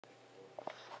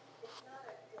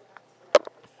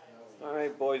All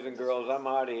right, boys and girls, I'm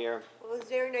out of here. Well, it was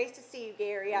very nice to see you,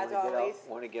 Gary, as always.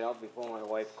 Want to get out before my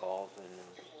wife calls and.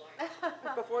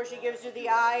 Before she gives you the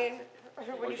eye and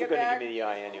when you She's get gonna back. give me the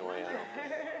eye anyway.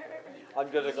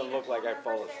 I'm just gonna look like I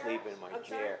fall asleep in my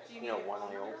chair. You know, one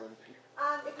eye open.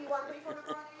 If you want to put your phone number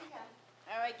on there, you can.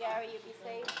 All right, Gary, you be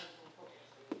safe.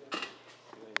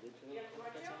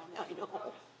 I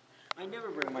know. I never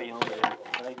bring my helmet in,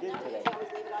 but I did today.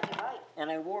 And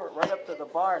I wore it right up to the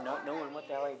bar, not knowing what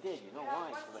the hell I did. You know why?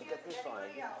 Because I got this on. I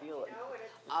didn't feel it.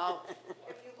 Oh. If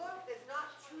you look, there's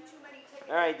not too many tickets.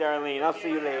 All right, Darlene. I'll see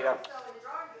you later.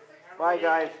 Bye,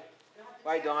 guys.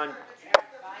 Bye, Dawn. Bye,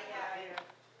 Gary.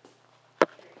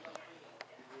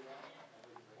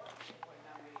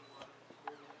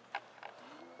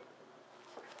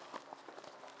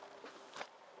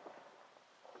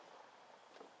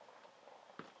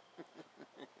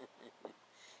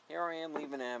 Here I am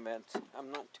leaving AMVETS.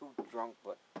 I'm not too drunk,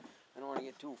 but I don't want to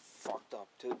get too fucked up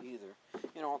too either.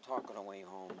 You know, I'll talk on the way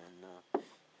home and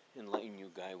enlighten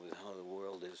you guys with how the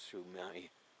world is through my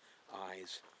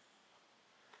eyes.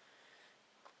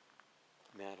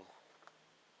 Metal.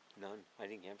 None. I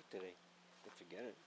didn't have it today. But forget it.